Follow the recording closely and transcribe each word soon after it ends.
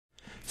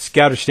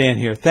ScouterStan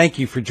here. Thank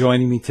you for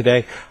joining me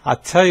today. I'll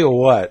tell you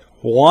what,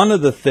 one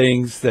of the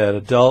things that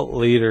adult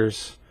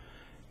leaders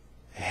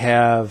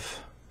have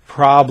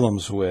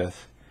problems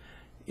with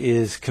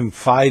is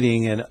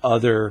confiding in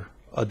other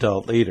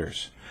adult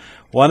leaders.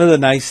 One of the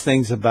nice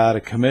things about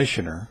a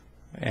commissioner,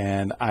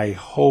 and I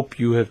hope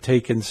you have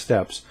taken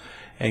steps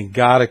and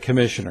got a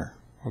commissioner,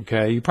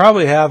 okay? You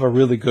probably have a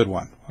really good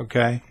one,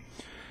 okay?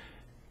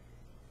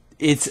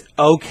 It's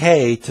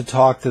okay to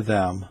talk to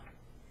them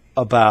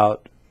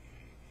about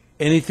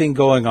anything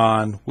going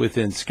on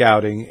within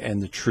scouting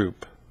and the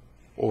troop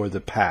or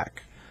the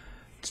pack.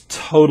 It's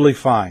totally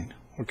fine,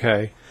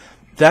 okay?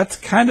 That's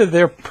kind of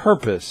their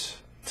purpose,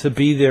 to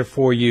be there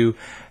for you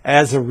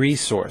as a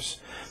resource.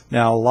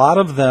 Now, a lot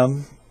of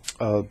them,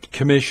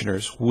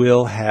 commissioners,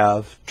 will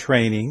have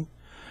training.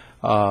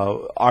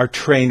 Our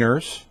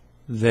trainers,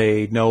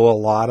 they know a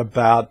lot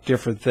about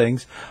different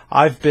things.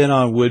 I've been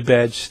on wood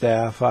badge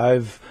staff.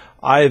 I've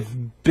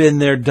been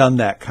there, done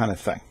that kind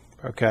of thing.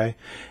 Okay,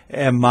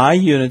 and my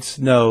units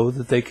know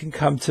that they can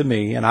come to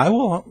me, and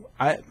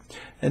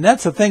and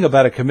that's the thing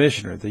about a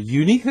commissioner. The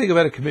unique thing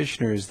about a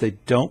commissioner is they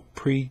don't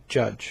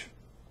prejudge.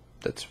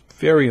 That's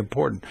very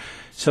important.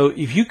 So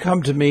if you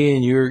come to me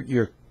and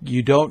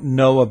you don't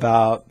know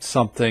about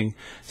something,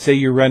 say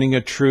you're running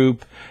a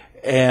troop,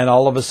 and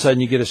all of a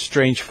sudden you get a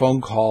strange phone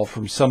call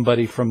from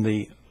somebody from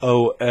the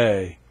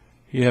OA,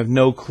 you have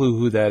no clue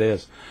who that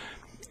is.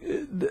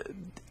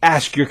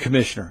 Ask your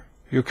commissioner.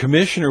 Your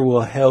commissioner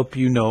will help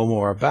you know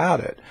more about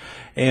it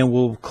and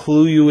will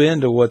clue you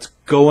into what's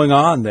going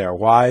on there,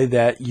 why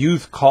that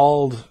youth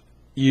called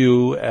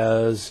you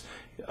as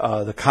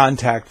the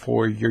contact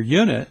for your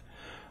unit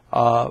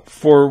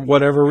for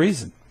whatever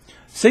reason.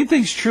 Same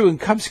thing's true in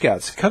Cub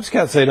Scouts. Cub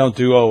Scouts, they don't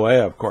do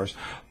OA, of course,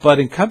 but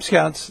in Cub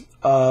Scouts,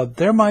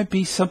 there might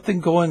be something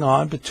going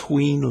on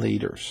between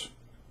leaders,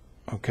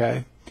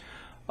 okay?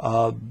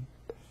 And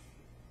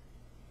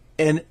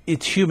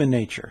it's human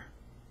nature,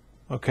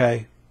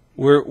 okay?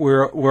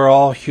 We're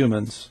all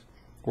humans.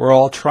 We're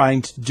all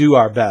trying to do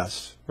our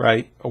best,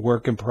 right? A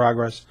work in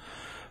progress.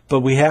 But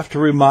we have to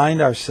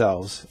remind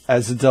ourselves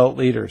as adult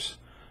leaders,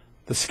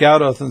 the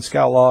Scout Oath and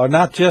Scout Law are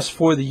not just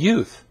for the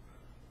youth.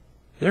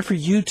 They're for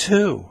you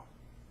too.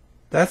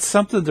 That's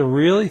something to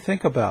really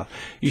think about.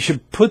 You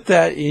should put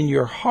that in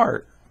your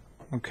heart,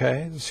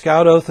 okay? The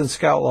Scout Oath and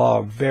Scout Law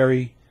are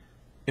very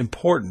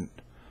important.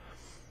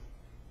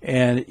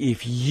 And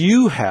if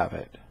you have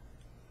it,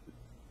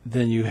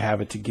 then you have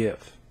it to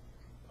give.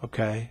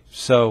 Okay,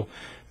 so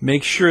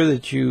make sure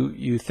that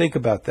you think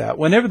about that.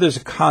 Whenever there's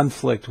a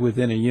conflict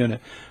within a unit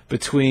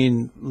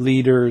between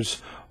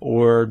leaders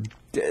or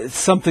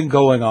something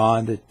going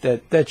on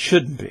that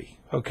shouldn't be,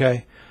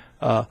 okay,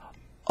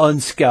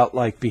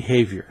 unscout-like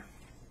behavior.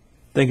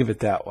 Think of it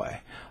that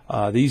way.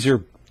 These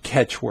are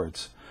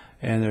catchwords,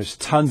 and there's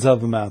tons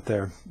of them out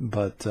there,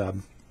 but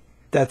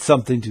that's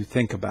something to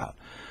think about.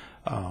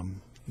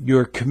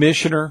 Your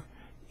commissioner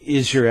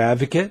is your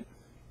advocate.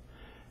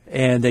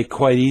 And they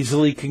quite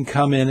easily can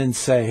come in and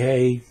say,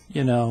 hey,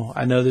 you know,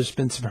 I know there's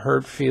been some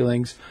hurt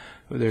feelings.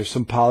 There's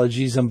some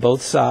apologies on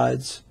both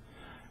sides.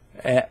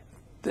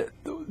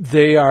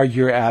 They are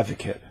your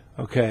advocate,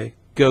 okay?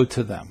 Go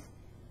to them.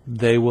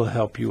 They will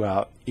help you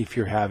out if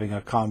you're having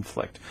a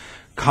conflict.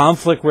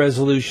 Conflict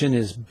resolution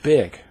is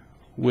big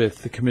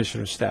with the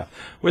commissioner staff.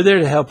 We're there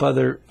to help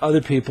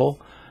other people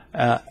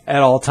at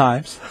all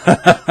times.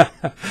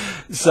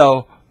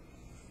 So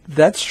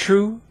that's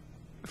true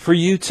for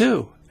you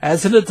too.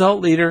 As an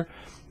adult leader,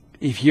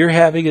 if you're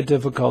having a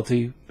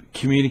difficulty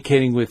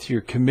communicating with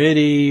your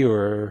committee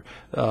or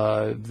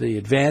the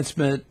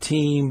advancement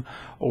team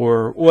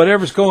or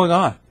whatever's going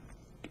on,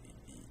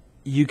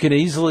 you can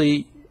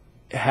easily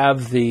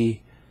have the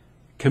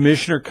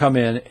commissioner come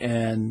in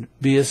and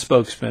be a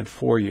spokesman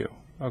for you,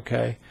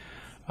 okay?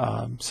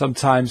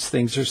 Sometimes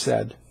things are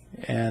said,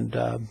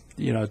 and,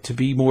 you know, to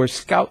be more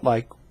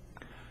scout-like,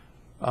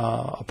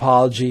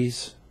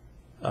 apologies,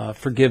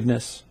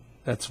 forgiveness,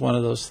 that's one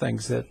of those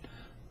things that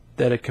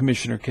a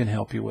commissioner can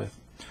help you with.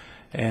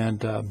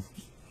 And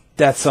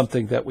that's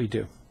something that we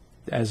do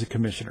as a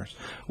commissioners.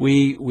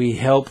 We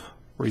help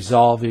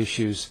resolve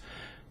issues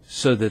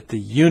so that the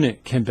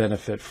unit can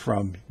benefit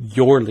from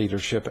your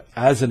leadership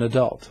as an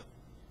adult.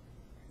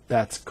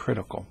 That's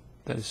critical.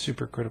 That is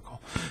super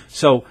critical.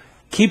 So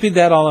keeping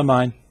that all in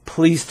mind,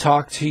 please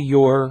talk to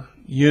your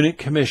unit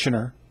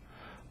commissioner,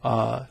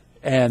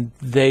 and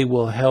they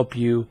will help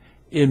you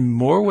in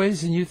more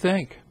ways than you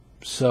think.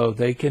 So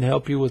they can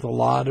help you with a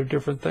lot of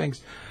different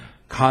things,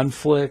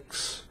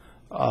 conflicts,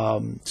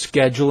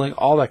 scheduling,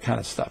 all that kind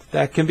of stuff.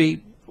 That can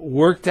be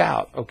worked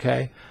out,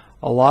 okay?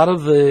 A lot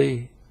of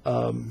the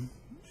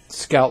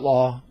Scout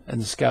Law and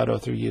the Scout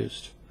Oath are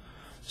used.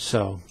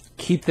 So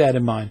keep that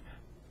in mind.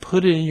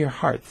 Put it in your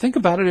heart. Think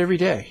about it every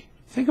day.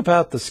 Think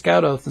about the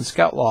Scout Oath and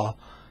Scout Law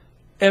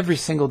every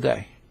single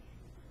day.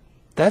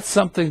 That's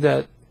something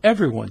that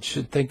everyone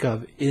should think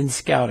of in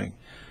scouting,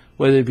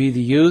 whether it be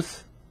the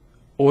youth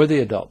or the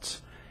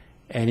adults,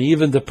 and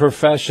even the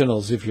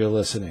professionals if you're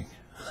listening.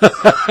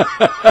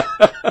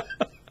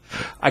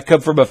 I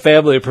come from a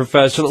family of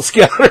professional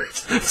scouters,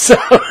 so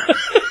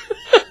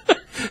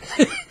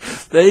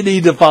they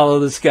need to follow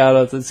the scout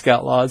oath and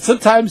scout law. And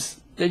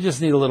sometimes they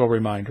just need a little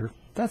reminder.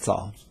 That's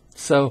all.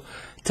 So,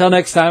 till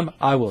next time,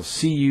 I will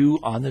see you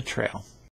on the trail.